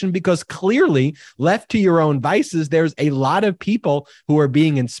take action, because clearly, left to your own vices, there's a lot of people who are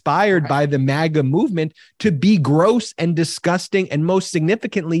being inspired by the MAGA movement to be gross and disgusting and, most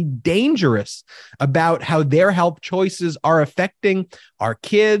significantly, dangerous about how their health choices are affecting our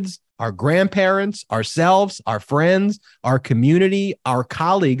kids, our grandparents, ourselves, our friends, our community, our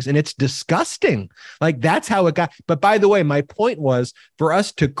colleagues. And it's disgusting. Like that's how it got. But by the way, my point was for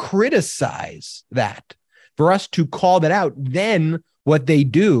us to criticize that, for us to call that out, then what they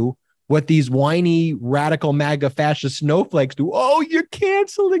do, what these whiny radical MAGA fascist snowflakes do. Oh, you're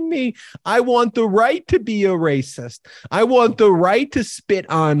canceling me. I want the right to be a racist. I want the right to spit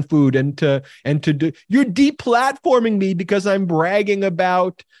on food and to do. You're deplatforming me because I'm bragging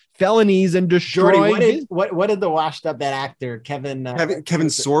about felonies and destroy. Jordy, what did the washed up that actor Kevin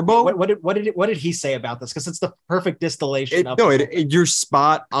Sorbo? What did he say about this? Because it's the perfect distillation of you're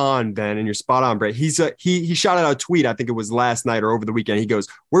spot on, Ben, and you're spot on, Brett. He shot out a tweet, I think it was last night or over the weekend. He goes,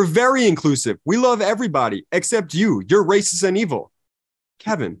 "We're very inclusive. We love everybody except you. You're racist and evil."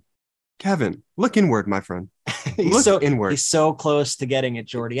 Kevin, look inward, my friend. He's so close to getting it,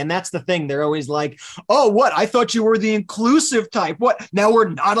 Jordy. And that's the thing. They're always like, oh, what? I thought you were the inclusive type. What? Now we're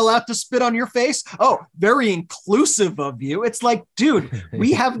not allowed to spit on your face? Oh, very inclusive of you. It's like, dude,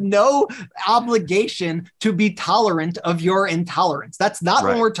 we have no obligation to be tolerant of your intolerance. That's not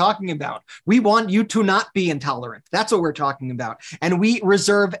what we're talking about. We want you to not be intolerant. That's what we're talking about. And we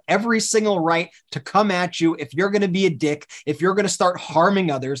reserve every single right to come at you if you're going to be a dick, if you're going to start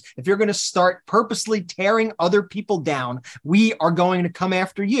harming others, if you're going to start purposely tearing other people down, we are going to come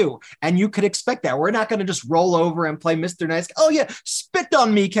after you. And you could expect that. We're not going to just roll over and play Mr. Nice. Oh yeah, spit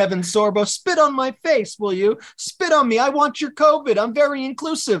on me, Kevin Sorbo. Spit on my face, will you? Spit on me. I want your COVID. I'm very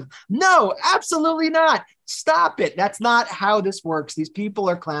inclusive. No, absolutely not. Stop it. That's not how this works. These people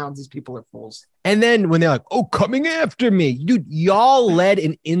are clowns. These people are fools. And then when they're like, oh, coming after me, dude, y'all led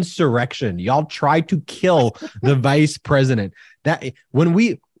an insurrection. Y'all tried to kill the vice president.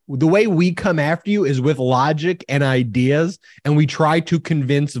 The way we come after you is with logic and ideas, and we try to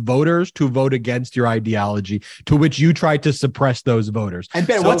convince voters to vote against your ideology, to which you try to suppress those voters. And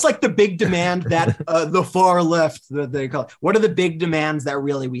Ben, what's like the big demand that the far left, they call it? What are the big demands that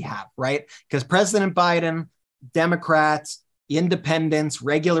really we have, right? Because President Biden, Democrats, independents,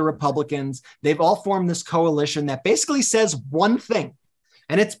 regular Republicans, they've all formed this coalition that basically says one thing.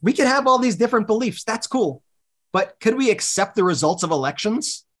 And we can have all these different beliefs. That's cool. But could we accept the results of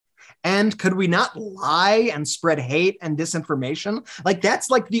elections? And could we not lie and spread hate and disinformation? Like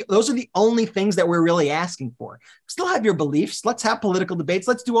those are the only things that we're really asking for. Still have your beliefs. Let's have political debates.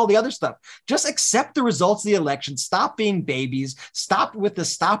 Let's do all the other stuff. Just accept the results of the election. Stop being babies. Stop with the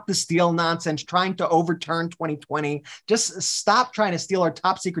stop the steal nonsense, trying to overturn 2020. Just stop trying to steal our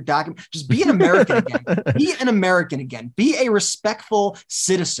top secret document. Just be an American again. Be an American again. Be a respectful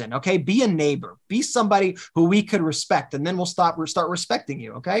citizen. Okay. Be a neighbor. Be somebody who we could respect. And then we'll start respecting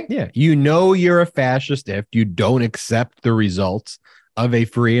you. Okay. Yeah. You know you're a fascist if you don't accept the results of a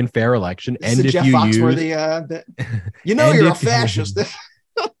free and fair election. And if Jeff you Foxworthy, you're a fascist.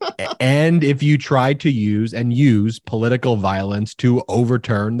 And if you try to use political violence to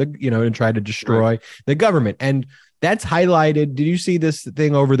overturn and try to destroy the government. And that's highlighted. Did you see this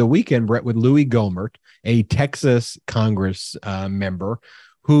thing over the weekend, Brett, with Louis Gohmert, a Texas Congress member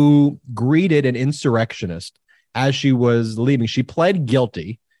who greeted an insurrectionist as she was leaving? She pled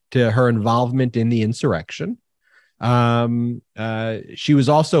guilty to her involvement in the insurrection. She was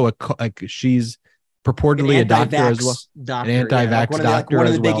also she's purportedly a doctor as well. An anti-vax doctor. One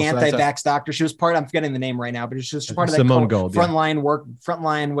of the big anti-vax doctors. She was part, I'm forgetting the name right now, but it's just part of that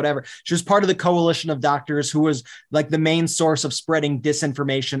frontline, whatever. She was part of the coalition of doctors who was like the main source of spreading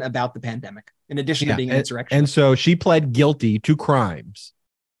disinformation about the pandemic, in addition to being an insurrection. And so she pled guilty to crimes.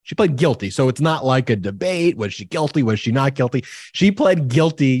 She pled guilty. So it's not like a debate. Was she guilty? Was she not guilty? She pled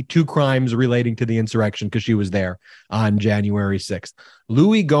guilty to crimes relating to the insurrection because she was there on January 6th.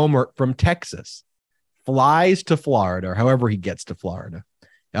 Louis Gohmert from Texas flies to Florida, or however he gets to Florida,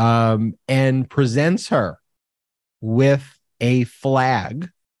 and presents her with a flag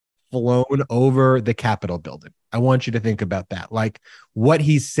flown over the Capitol building. I want you to think about that, like what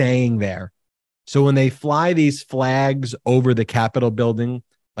he's saying there. So when they fly these flags over the Capitol building,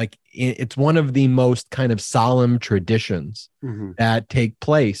 like it's one of the most kind of solemn traditions that take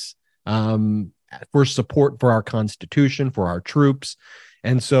place for support for our Constitution, for our troops.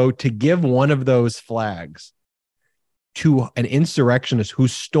 And so to give one of those flags to an insurrectionist who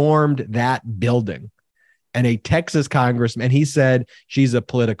stormed that building, and a Texas congressman, he said she's a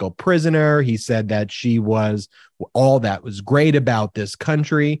political prisoner. He said that she was all that was great about this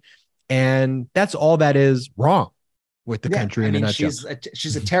country. And that's all that is wrong with the country in a nutshell.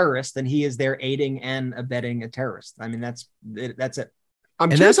 She's a terrorist, and he is there aiding and abetting a terrorist. I mean, that's it.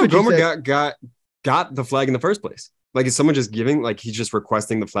 I'm curious how Gohmert got the flag in the first place. Like, is someone just giving, like, he's just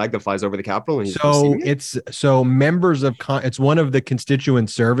requesting the flag that flies over the Capitol? And members of it's one of the constituent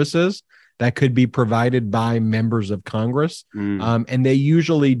services that could be provided by members of Congress. And they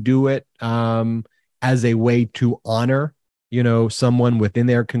usually do it as a way to honor someone within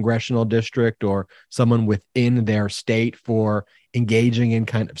their congressional district or someone within their state for engaging in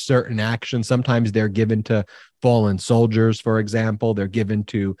kind of certain actions. Sometimes they're given to fallen soldiers, for example. They're given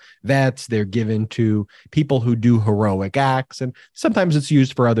to vets. They're given to people who do heroic acts. And sometimes it's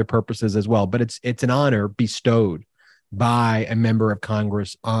used for other purposes as well. But it's an honor bestowed by a member of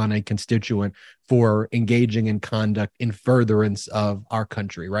Congress on a constituent for engaging in conduct in furtherance of our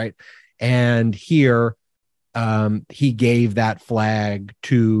country, right? And here, he gave that flag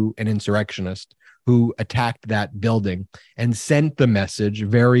to an insurrectionist who attacked that building and sent the message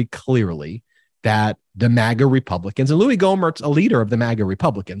very clearly that the MAGA Republicans, and Louis Gohmert's a leader of the MAGA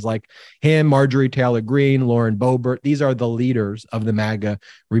Republicans, like him, Marjorie Taylor Greene, Lauren Boebert, these are the leaders of the MAGA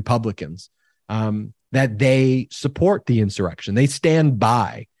Republicans, that they support the insurrection. They stand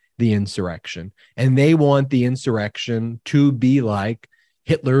by the insurrection, and they want the insurrection to be like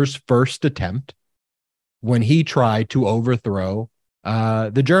Hitler's first attempt when he tried to overthrow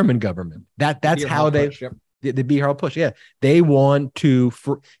the German government. That's how they push, yep. the Beer push. Yeah, they want to.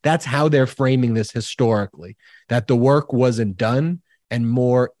 That's how they're framing this historically. That the work wasn't done and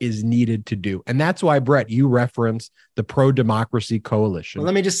more is needed to do, and that's why, Brett, you reference the pro-democracy coalition. Well,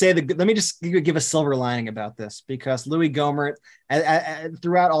 let me just say that. Let me just give a silver lining about this, because Louis Gohmert,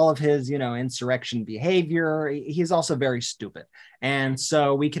 throughout all of his, insurrection behavior, he's also very stupid, and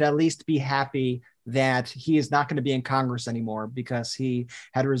so we could at least be happy that he is not going to be in Congress anymore, because he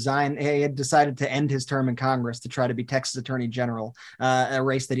had resigned. He had decided to end his term in Congress to try to be Texas Attorney General, a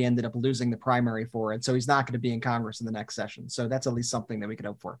race that he ended up losing the primary for. And so he's not going to be in Congress in the next session. So that's at least something that we could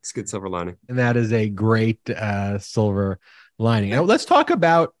hope for. It's a good silver lining. And that is a great silver lining. Now, let's talk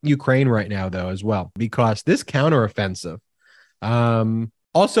about Ukraine right now, though, as well, because this counteroffensive,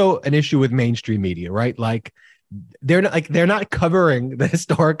 also an issue with mainstream media, right? Like, they're not covering the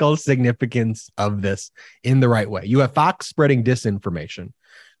historical significance of this in the right way. You have Fox spreading disinformation,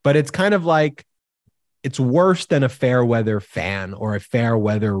 but it's kind of like it's worse than a fair weather fan or a fair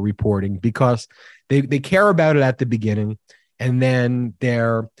weather reporting, because they care about it at the beginning, and then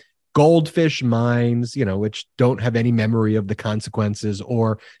their goldfish minds, which don't have any memory of the consequences,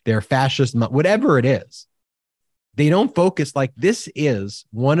 or their fascist, whatever it is, they don't focus. Like, this is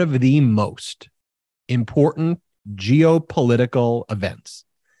one of the most important geopolitical events,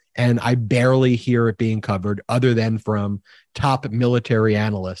 and I barely hear it being covered other than from top military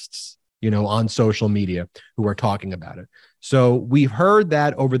analysts, on social media who are talking about it. So we've heard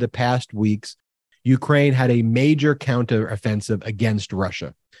that over the past weeks, Ukraine had a major counteroffensive against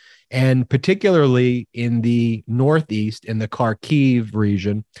Russia, and particularly in the northeast, in the Kharkiv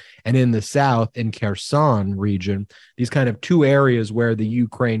region, and in the south, in Kherson region, these kind of two areas where the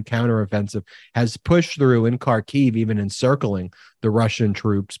Ukraine counteroffensive has pushed through, in Kharkiv, even encircling the Russian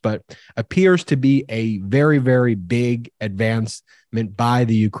troops, but appears to be a very, very big advancement by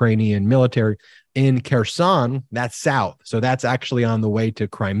the Ukrainian military. In Kherson, that's south, so that's actually on the way to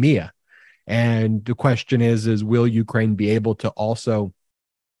Crimea. And the question is will Ukraine be able to also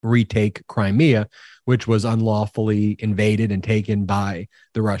retake Crimea, which was unlawfully invaded and taken by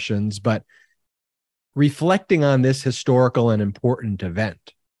the Russians? But reflecting on this historical and important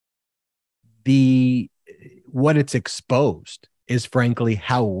event, what it's exposed is, frankly,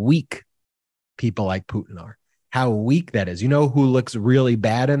 how weak people like Putin are, how weak that is. You know who looks really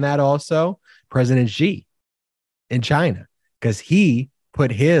bad in that also? President Xi in China, because he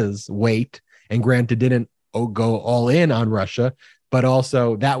put his weight, and granted didn't go all in on Russia, but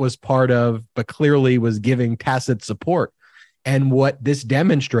also that was but clearly was giving tacit support. And what this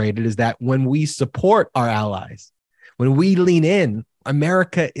demonstrated is that when we support our allies, when we lean in,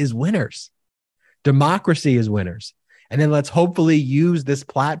 America is winners. Democracy is winners. And then let's hopefully use this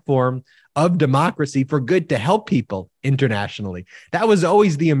platform of democracy for good to help people internationally. That was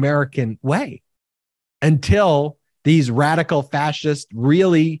always the American way, until these radical fascists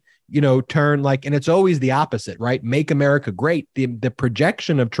really turn and it's always the opposite, right? Make America great. The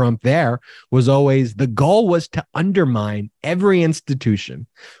projection of Trump there was always, the goal was to undermine every institution,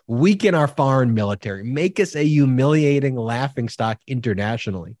 weaken our foreign military, make us a humiliating laughingstock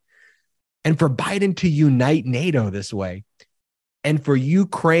internationally. And for Biden to unite NATO this way, and for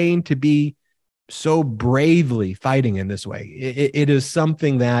Ukraine to be so bravely fighting in this way, it is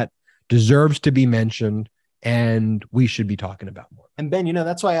something that deserves to be mentioned, and we should be talking about more. And Ben,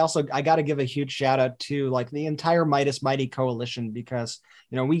 that's why I got to give a huge shout out to the entire Midas Mighty coalition, because,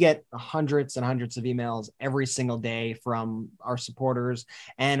 we get hundreds and hundreds of emails every single day from our supporters.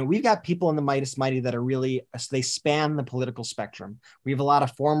 And we've got people in the Midas Mighty that are really, they span the political spectrum. We have a lot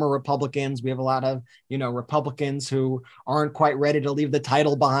of former Republicans. We have a lot of, Republicans who aren't quite ready to leave the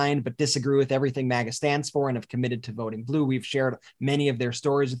title behind, but disagree with everything MAGA stands for and have committed to voting blue. We've shared many of their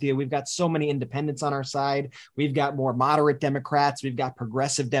stories with you. We've got so many independents on our side. side. We've got more moderate Democrats. We've got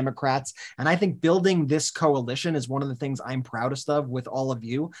progressive Democrats. And I think building this coalition is one of the things I'm proudest of with all of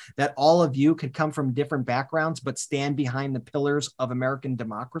you, that all of you could come from different backgrounds, but stand behind the pillars of American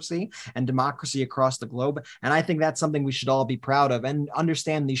democracy and democracy across the globe. And I think that's something we should all be proud of and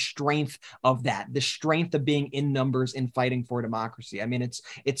understand the strength of that, the strength of being in numbers in fighting for democracy. I mean,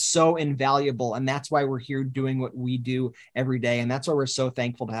 it's so invaluable. And that's why we're here doing what we do every day. And that's why we're so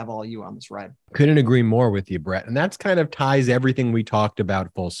thankful to have all of you on this ride. Couldn't agree more with you, Brett. And that's kind of ties everything we talked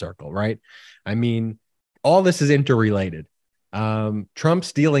about full circle, right? I mean, all this is interrelated. Trump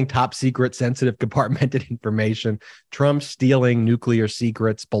stealing top secret, sensitive, compartmented information, Trump stealing nuclear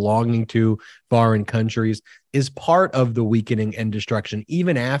secrets belonging to foreign countries is part of the weakening and destruction,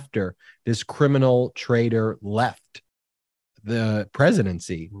 even after this criminal traitor left the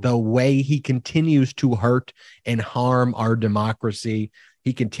presidency. The way he continues to hurt and harm our democracy,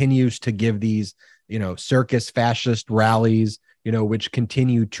 he continues to give these, circus fascist rallies, which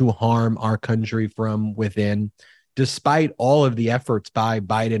continue to harm our country from within. Despite all of the efforts by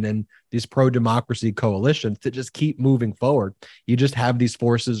Biden and these pro-democracy coalitions to just keep moving forward, you just have these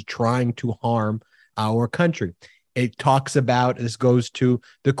forces trying to harm our country. It talks about, this goes to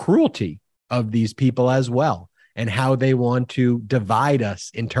the cruelty of these people as well, and how they want to divide us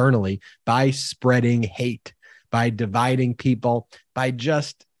internally by spreading hate, by dividing people, by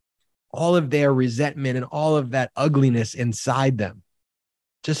just all of their resentment and all of that ugliness inside them.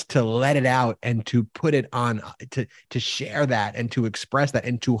 Just to let it out and to put it on, to share that and to express that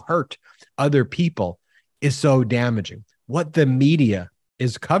and to hurt other people is so damaging. What the media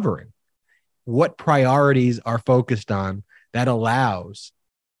is covering, what priorities are focused on that allows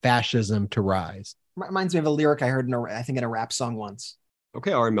fascism to rise. Reminds me of a lyric I heard in a rap song once.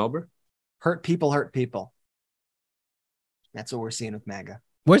 Okay, Ari Melber. Hurt people hurt people. That's what we're seeing with MAGA.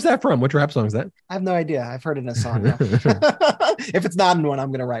 Where's that from? Which rap song is that? I have no idea. I've heard it in a song. Yeah. If it's not in one, I'm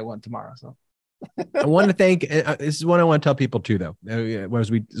going to write one tomorrow. So I want to thank, this is what I want to tell people too, though,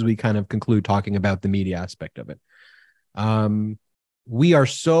 as we kind of conclude talking about the media aspect of it. We are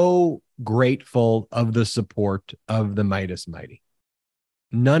so grateful of the support of the Mightiest Mighty.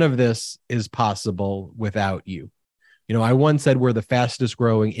 None of this is possible without you. I once said we're the fastest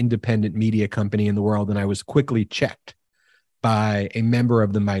growing independent media company in the world, and I was quickly checked by a member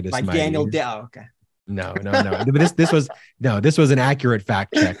of the Mightiest Mighty. Daniel okay. No. But this was an accurate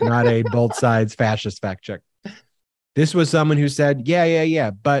fact check, not a both sides fascist fact check. This was someone who said,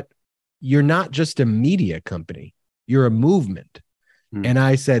 yeah, but you're not just a media company, you're a movement. And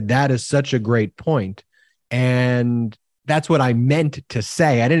I said, that is such a great point. And that's what I meant to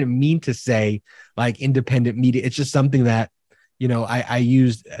say. I didn't mean to say like independent media. It's just something that, I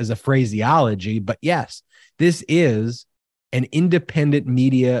used as a phraseology. But yes, this is an independent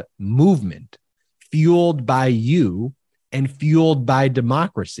media movement fueled by you and fueled by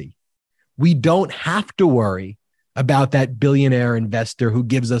democracy. We don't have to worry about that billionaire investor who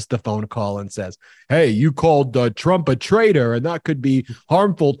gives us the phone call and says, hey, you called Trump a traitor and that could be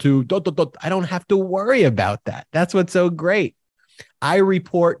harmful to... I don't have to worry about that. That's what's so great. I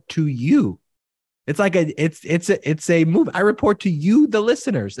report to you. It's like it's a move. I report to you, the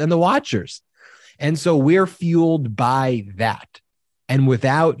listeners and the watchers. And so we're fueled by that. And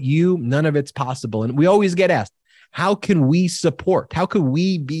without you, none of it's possible. And we always get asked, how can we support? How can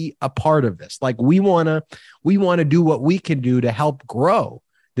we be a part of this? Like we want to do what we can do to help grow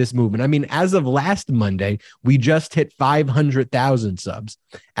this movement. I mean, as of last Monday, we just hit 500,000 subs.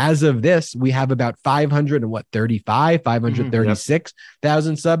 As of this, we have about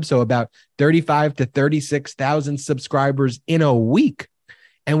 536,000 subs. So about 35 to 36,000 subscribers in a week.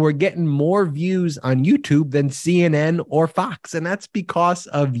 And we're getting more views on YouTube than CNN or Fox. And that's because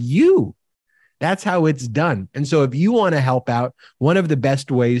of you. That's how it's done. And so if you want to help out, one of the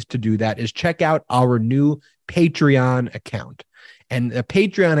best ways to do that is check out our new Patreon account. And the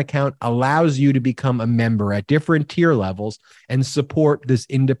Patreon account allows you to become a member at different tier levels and support this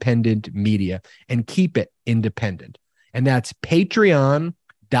independent media and keep it independent. And that's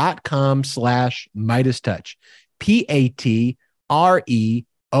patreon.com/MeidasTouch. patreon.com/MeidasTouch.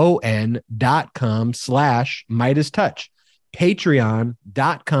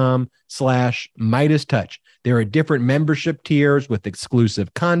 patreon.com/MeidasTouch. There are different membership tiers with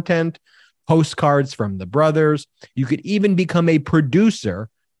exclusive content, postcards from the brothers. You could even become a producer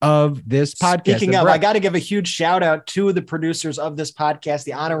of this podcast. Speaking of, I got to give a huge shout out to the producers of this podcast,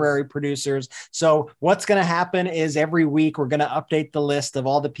 the honorary producers. So what's going to happen is every week we're going to update the list of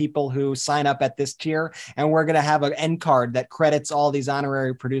all the people who sign up at this tier, and we're going to have an end card that credits all these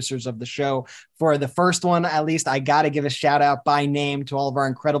honorary producers of the show. For the first one, at least, I got to give a shout out by name to all of our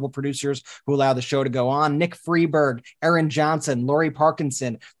incredible producers who allow the show to go on. Nick Freeberg, Aaron Johnson, Lori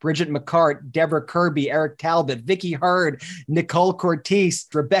Parkinson, Bridget McCart, Deborah Kirby, Eric Talbot, Vicky Hurd, Nicole Cortese,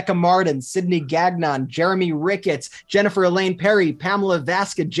 Rebecca Martin, Sydney Gagnon, Jeremy Ricketts, Jennifer Elaine Perry, Pamela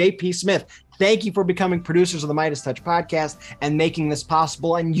Vasquez, JP Smith. Thank you for becoming producers of the Midas Touch podcast and making this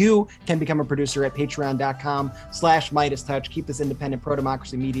possible. And you can become a producer at patreon.com/Midas Touch. Keep this independent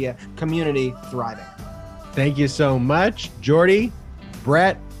pro-democracy media community thriving. Thank you so much, Jordy.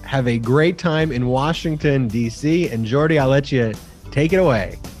 Brett, have a great time in Washington, D.C. And Jordy, I'll let you take it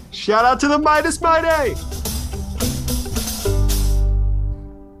away. Shout out to the Midas Mighty.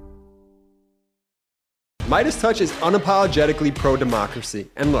 Midas Touch is unapologetically pro-democracy.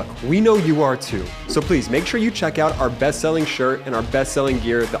 And look, we know you are too. So please make sure you check out our best-selling shirt and our best-selling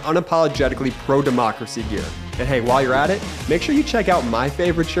gear, the unapologetically pro-democracy gear. And hey, while you're at it, make sure you check out my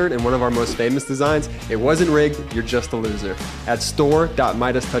favorite shirt and one of our most famous designs, It Wasn't Rigged, You're Just a Loser, at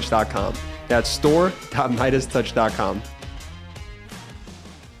store.midastouch.com. That's store.midastouch.com.